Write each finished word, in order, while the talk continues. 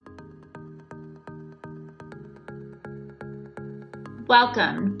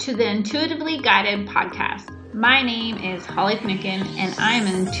Welcome to the Intuitively Guided Podcast. My name is Holly Finucane, and I am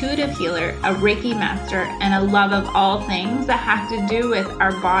an intuitive healer, a Reiki master, and a love of all things that have to do with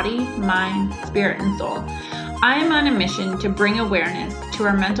our body, mind, spirit, and soul. I am on a mission to bring awareness to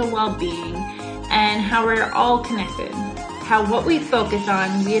our mental well-being and how we're all connected, how what we focus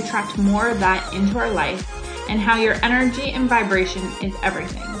on, we attract more of that into our life, and how your energy and vibration is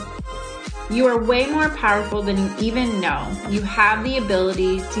everything. You are way more powerful than you even know. You have the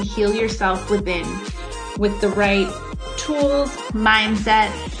ability to heal yourself within with the right tools,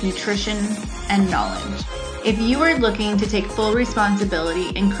 mindset, nutrition, and knowledge. If you are looking to take full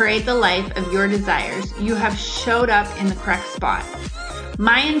responsibility and create the life of your desires, you have showed up in the correct spot.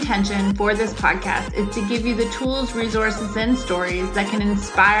 My intention for this podcast is to give you the tools, resources, and stories that can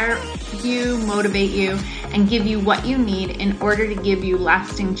inspire you, motivate you, and give you what you need in order to give you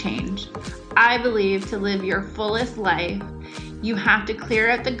lasting change. I believe to live your fullest life, you have to clear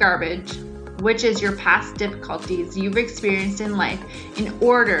out the garbage, which is your past difficulties you've experienced in life, in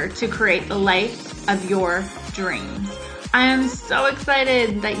order to create the life of your dreams. I am so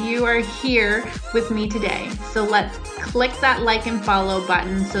excited that you are here with me today. So let's click that like and follow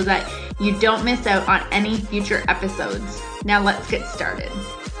button so that you don't miss out on any future episodes. Now let's get started.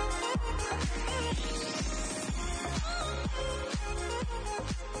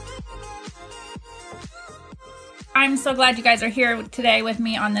 I'm so glad you guys are here today with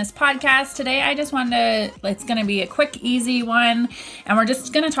me on this podcast. Today, I just wanted to, it's going to be a quick, easy one, and we're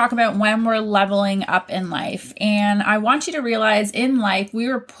just going to talk about when we're leveling up in life. And I want you to realize in life, we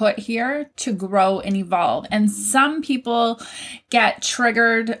were put here to grow and evolve. And some people get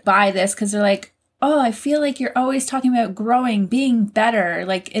triggered by this because they're like, oh, I feel like you're always talking about growing, being better.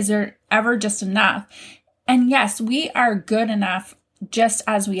 Like, is there ever just enough? And yes, we are good enough just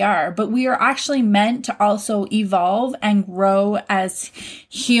as we are, but we are actually meant to also evolve and grow as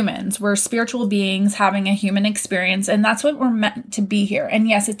humans. We're spiritual beings having a human experience, and that's what we're meant to be here. And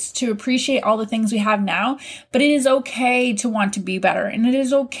yes, it's to appreciate all the things we have now, but it is okay to want to be better, and it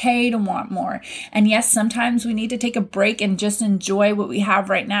is okay to want more. And yes, sometimes we need to take a break and just enjoy what we have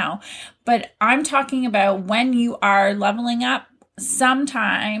right now. But I'm talking about when you are leveling up.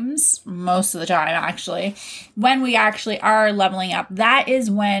 Sometimes, most of the time actually, when we actually are leveling up, that is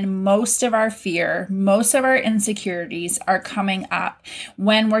when most of our fear, most of our insecurities are coming up,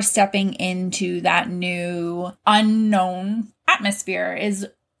 when we're stepping into that new unknown atmosphere. Is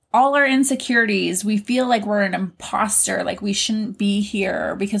all our insecurities. We feel like we're an imposter, like we shouldn't be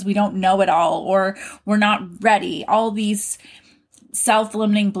here because we don't know it all, or we're not ready. All these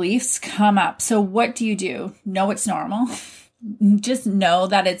self-limiting beliefs come up. So what do? Know it's normal. Just know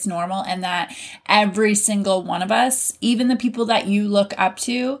that it's normal, and that every single one of us, even the people that you look up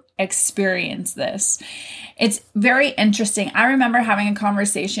to, experience this. It's very interesting. I remember having a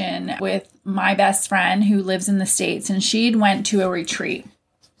conversation with my best friend who lives in the States, and she'd went to a retreat.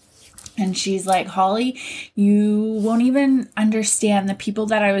 And she's like, Holly, you won't even understand the people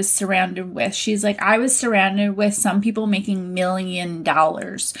that I was surrounded with. She's like, I was surrounded with some people making $1 million.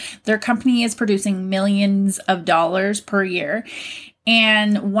 Their company is producing millions of dollars per year.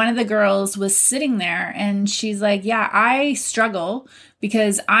 And one of the girls was sitting there and she's like, yeah, I struggle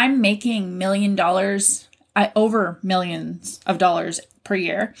because I'm making $1 million, over millions of dollars per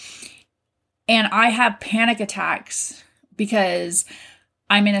year. And I have panic attacks because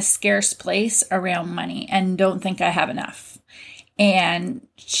I'm in a scarce place around money and don't think I have enough. And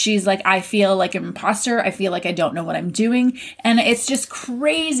she's like, I feel like an imposter. I feel like I don't know what I'm doing. And it's just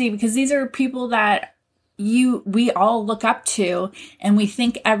crazy because these are people that we all look up to, and we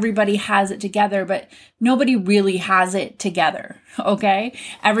think everybody has it together, but nobody really has it together. Okay.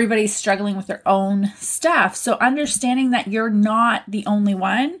 Everybody's struggling with their own stuff. So understanding that you're not the only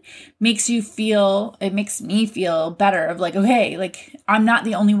one makes me feel better of like, okay, like I'm not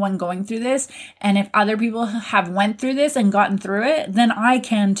the only one going through this. And if other people have went through this and gotten through it, then I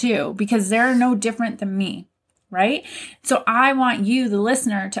can too, because they're no different than me. Right? So I want you, the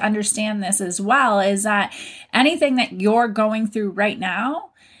listener, to understand this as well, is that anything that you're going through right now,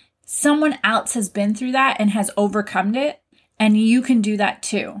 someone else has been through that and has overcome it, and you can do that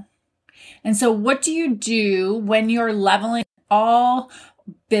too. And so what do you do when you're leveling all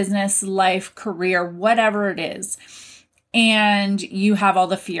business, life, career, whatever it is, and you have all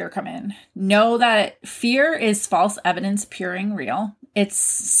the fear come in? Know that fear is false evidence appearing real. It's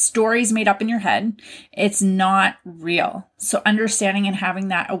stories made up in your head. It's not real. So understanding and having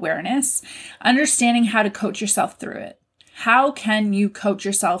that awareness, understanding how to coach yourself through it. How can you coach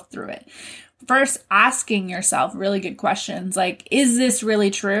yourself through it? First, asking yourself really good questions like, is this really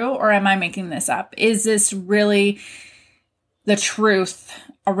true, or am I making this up? Is this really the truth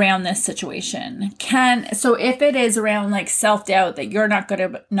around this situation. So if it is around like self-doubt that you're not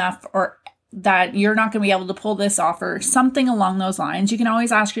good enough or that you're not going to be able to pull this off or something along those lines, you can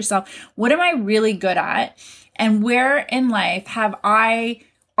always ask yourself, what am I really good at? And where in life have I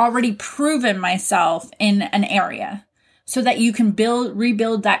already proven myself in an area? So that you can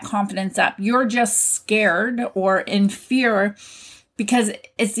rebuild that confidence up. You're just scared or in fear because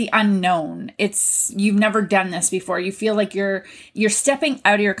it's the unknown. You've never done this before. You feel like you're stepping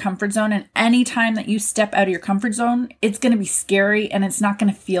out of your comfort zone, and any time that you step out of your comfort zone, it's going to be scary and it's not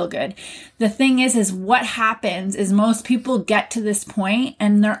going to feel good. The thing is what happens is most people get to this point,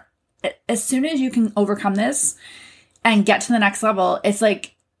 and as soon as you can overcome this and get to the next level, it's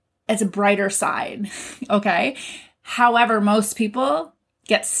a brighter side. Okay. However, most people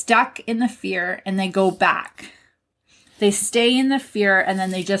get stuck in the fear and they go back. They stay in the fear and then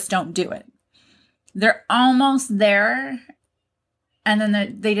they just don't do it. They're almost there and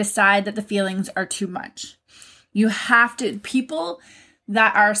then they decide that the feelings are too much. People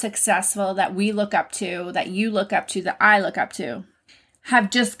that are successful, that we look up to, that you look up to, that I look up to,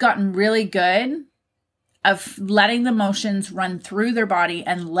 have just gotten really good of letting the emotions run through their body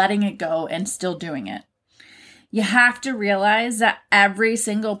and letting it go and still doing it. You have to realize that every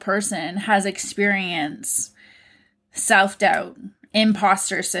single person has experienced self-doubt,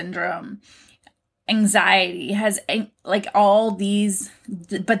 imposter syndrome, anxiety, has like all these,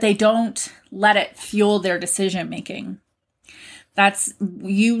 but they don't let it fuel their decision making.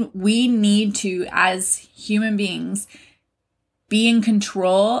 We need to, as human beings, be in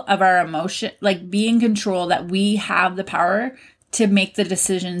control of our emotion, like be in control that we have the power to make the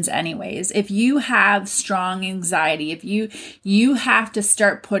decisions anyways. If you have strong anxiety, if you have to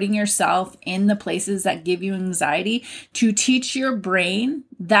start putting yourself in the places that give you anxiety to teach your brain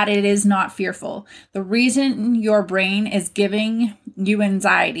that it is not fearful. The reason your brain is giving you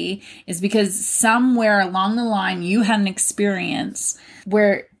anxiety is because somewhere along the line you had an experience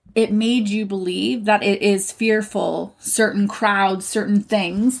where it made you believe that it is fearful. Certain crowds, certain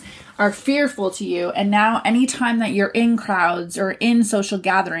things are fearful to you. And now anytime that you're in crowds or in social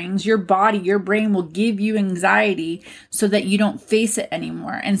gatherings, your brain will give you anxiety so that you don't face it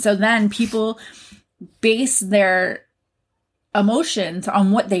anymore. And so then people base their emotions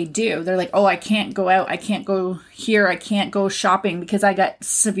on what they do. They're like, oh, I can't go out. I can't go here. I can't go shopping because I got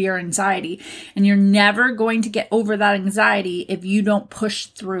severe anxiety. And you're never going to get over that anxiety if you don't push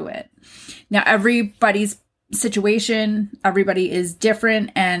through it. Now, everybody's situation, everybody is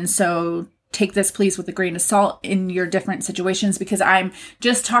different. And so take this, please, with a grain of salt in your different situations, because I'm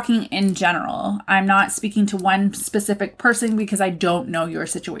just talking in general. I'm not speaking to one specific person because I don't know your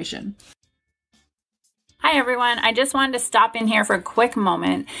situation. Hi everyone, I just wanted to stop in here for a quick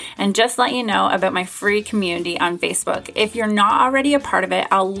moment and just let you know about my free community on Facebook. If you're not already a part of it,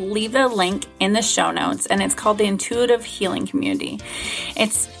 I'll leave a link in the show notes, and it's called the Intuitive Healing Community.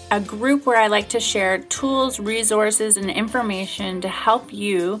 It's a group where I like to share tools, resources, and information to help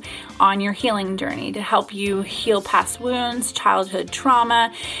you on your healing journey, to help you heal past wounds, childhood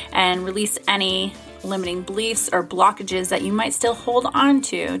trauma, and release any limiting beliefs or blockages that you might still hold on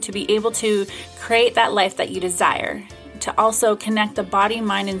to be able to create that life that you desire, to also connect the body,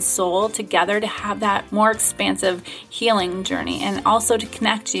 mind, and soul together to have that more expansive healing journey, and also to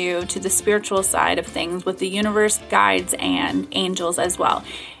connect you to the spiritual side of things with the universe, guides, and angels as well.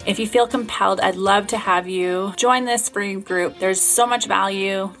 If you feel compelled, I'd love to have you join this free group. There's so much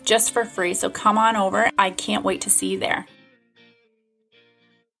value just for free, so come on over. I can't wait to see you there.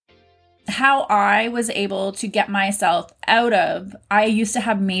 How I was able to get myself I used to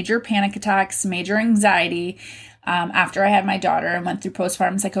have major panic attacks, major anxiety after I had my daughter and went through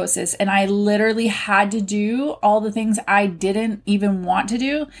postpartum psychosis. And I literally had to do all the things I didn't even want to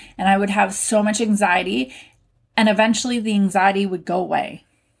do. And I would have so much anxiety, and eventually the anxiety would go away.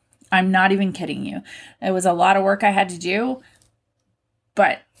 I'm not even kidding you. It was a lot of work I had to do,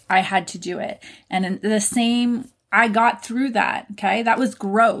 but I had to do it. And I got through that, okay? That was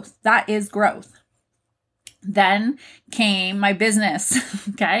growth. That is growth. Then came my business,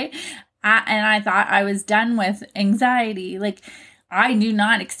 okay? And I thought I was done with anxiety. Like, I do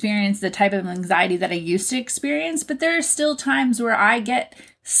not experience the type of anxiety that I used to experience, but there are still times where I get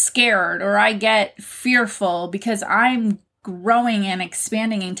scared or I get fearful because I'm growing and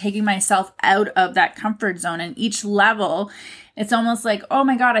expanding and taking myself out of that comfort zone. And each level, it's almost like, oh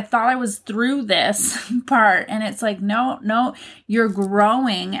my God, I thought I was through this part. And it's like, no, you're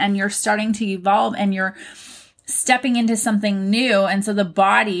growing and you're starting to evolve and you're stepping into something new. And so the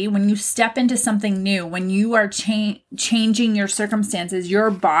body, when you step into something new, when you are changing your circumstances,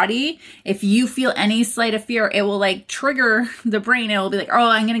 your body, if you feel any slight of fear, it will like trigger the brain. It will be like, oh,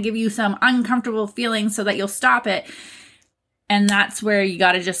 I'm going to give you some uncomfortable feelings so that you'll stop it. And that's where you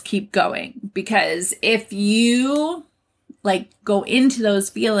got to just keep going. Because if you like go into those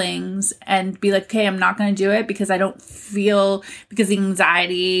feelings and be like, okay, I'm not going to do it because I don't feel, because of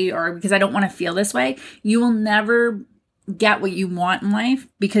anxiety or because I don't want to feel this way, you will never get what you want in life,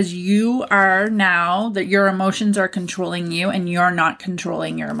 because you are now that your emotions are controlling you and you're not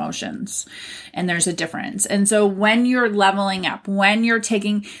controlling your emotions. And there's a difference. And so when you're leveling up, when you're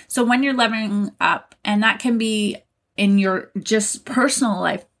leveling up, and that can be in your just personal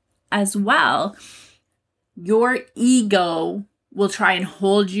life as well, your ego will try and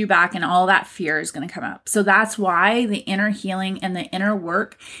hold you back, and all that fear is going to come up. So that's why the inner healing and the inner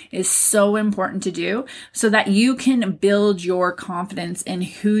work is so important to do, so that you can build your confidence in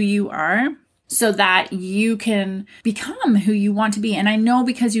who you are, so that you can become who you want to be. And I know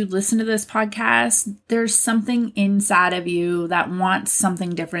because you listen to this podcast, there's something inside of you that wants something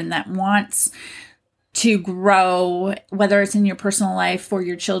different, that wants to grow, whether it's in your personal life, for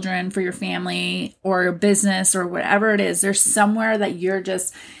your children, for your family, or your business, or whatever it is. There's somewhere that you're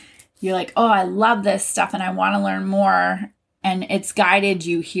like, oh, I love this stuff and I want to learn more. And it's guided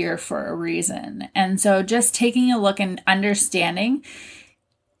you here for a reason. And so just taking a look and understanding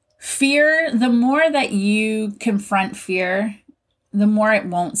fear, the more that you confront fear, the more it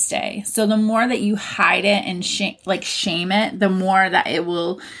won't stay. So the more that you hide it and shame it, the more that it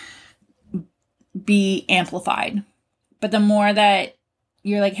will be amplified. But the more that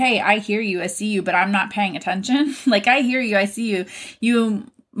you're like, hey, I hear you, I see you, but I'm not paying attention. Like, I hear you, I see you.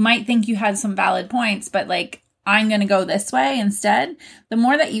 You might think you had some valid points, but like, I'm going to go this way instead. The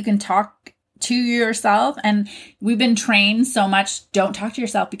more that you can talk to yourself, and we've been trained so much, don't talk to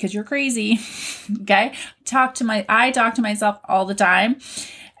yourself because you're crazy. Okay. I talk to myself all the time,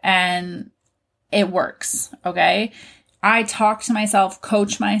 and it works. Okay. I talk to myself,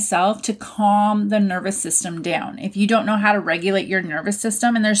 coach myself to calm the nervous system down. If you don't know how to regulate your nervous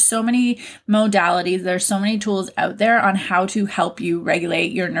system, and there's so many modalities, there's so many tools out there on how to help you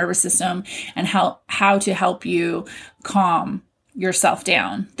regulate your nervous system and how to help you calm yourself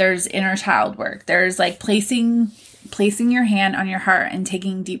down. There's inner child work. There's like placing your hand on your heart and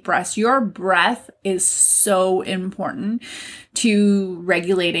taking deep breaths. Your breath is so important to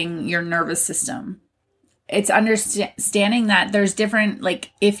regulating your nervous system. It's understanding that there's different,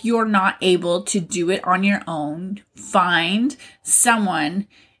 like, if you're not able to do it on your own, find someone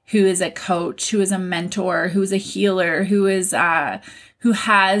who is a coach, who is a mentor, who is a healer, who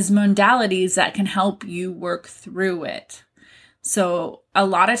has modalities that can help you work through it. So a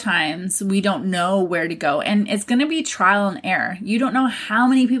lot of times we don't know where to go, and it's going to be trial and error. You don't know how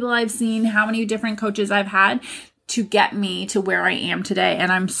many people I've seen, how many different coaches I've had to get me to where I am today.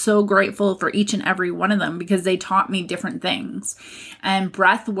 And I'm so grateful for each and every one of them, because they taught me different things. And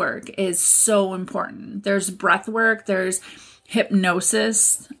breath work is so important. There's breath work, there's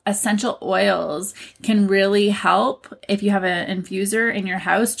hypnosis, essential oils can really help. If you have an infuser in your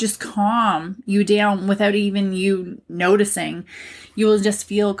house, just calm you down without even you noticing. You will just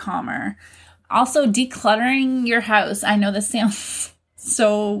feel calmer. Also, decluttering your house. I know this sounds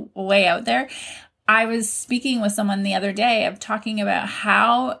so way out there. I was speaking with someone the other day of talking about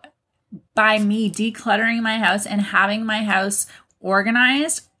how by me decluttering my house and having my house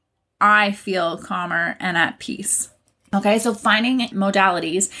organized, I feel calmer and at peace. Okay, so finding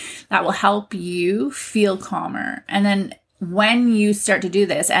modalities that will help you feel calmer. And then when you start to do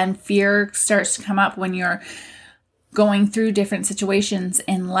this and fear starts to come up when you're going through different situations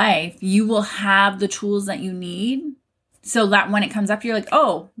in life, you will have the tools that you need, so that when it comes up, you're like,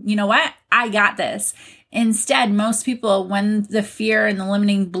 oh, you know what? I got this. Instead, most people, when the fear and the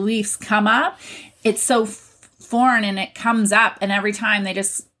limiting beliefs come up, it's so foreign and it comes up, and every time they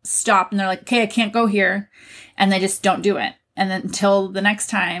just stop and they're like, okay, I can't go here. And they just don't do it. And then until the next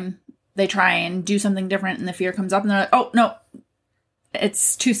time they try and do something different and the fear comes up and they're like, oh, no,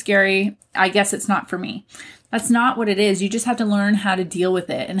 it's too scary. I guess it's not for me. That's not what it is. You just have to learn how to deal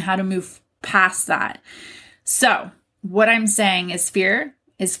with it and how to move past that. So what I'm saying is fear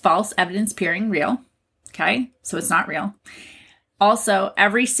is false evidence appearing real. Okay. So it's not real. Also,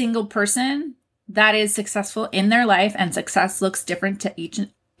 every single person that is successful in their life, and success looks different to each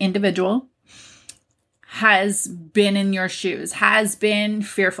individual, has been in your shoes, has been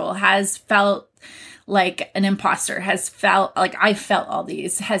fearful, has felt like an imposter, has felt like I felt all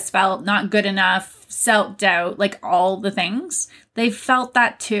these, has felt not good enough, self-doubt, like all the things. They've felt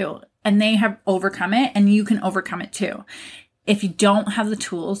that too. and they have overcome it, and you can overcome it too. If you don't have the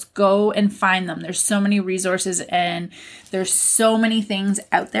tools, go and find them. There's so many resources and there's so many things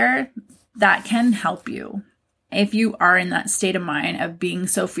out there that can help you. If you are in that state of mind of being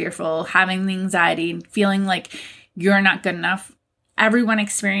so fearful, having the anxiety, feeling like you're not good enough, everyone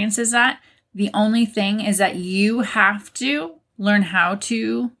experiences that. The only thing is that you have to learn how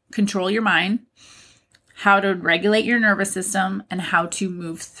to control your mind, how to regulate your nervous system, and how to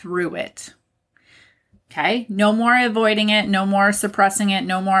move through it. Okay? No more avoiding it, no more suppressing it,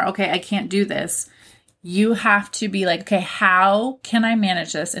 no more, okay, I can't do this. You have to be like, okay, how can I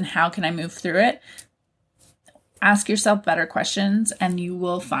manage this and how can I move through it? Ask yourself better questions and you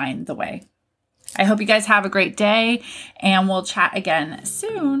will find the way. I hope you guys have a great day and we'll chat again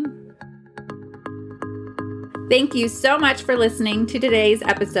soon. Thank you so much for listening to today's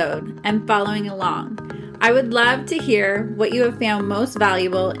episode and following along. I would love to hear what you have found most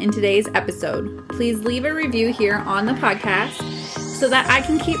valuable in today's episode. Please leave a review here on the podcast so that I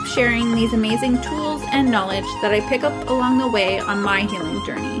can keep sharing these amazing tools and knowledge that I pick up along the way on my healing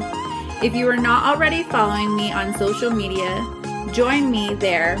journey. If you are not already following me on social media, join me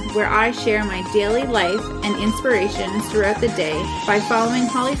there where I share my daily life and inspirations throughout the day by following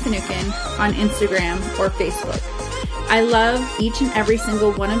Holly Finucane on Instagram or Facebook. I love each and every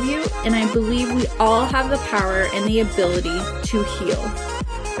single one of you, and I believe we all have the power and the ability to heal.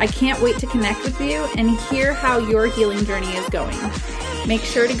 I can't wait to connect with you and hear how your healing journey is going. Make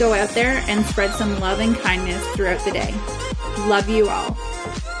sure to go out there and spread some love and kindness throughout the day. Love you all.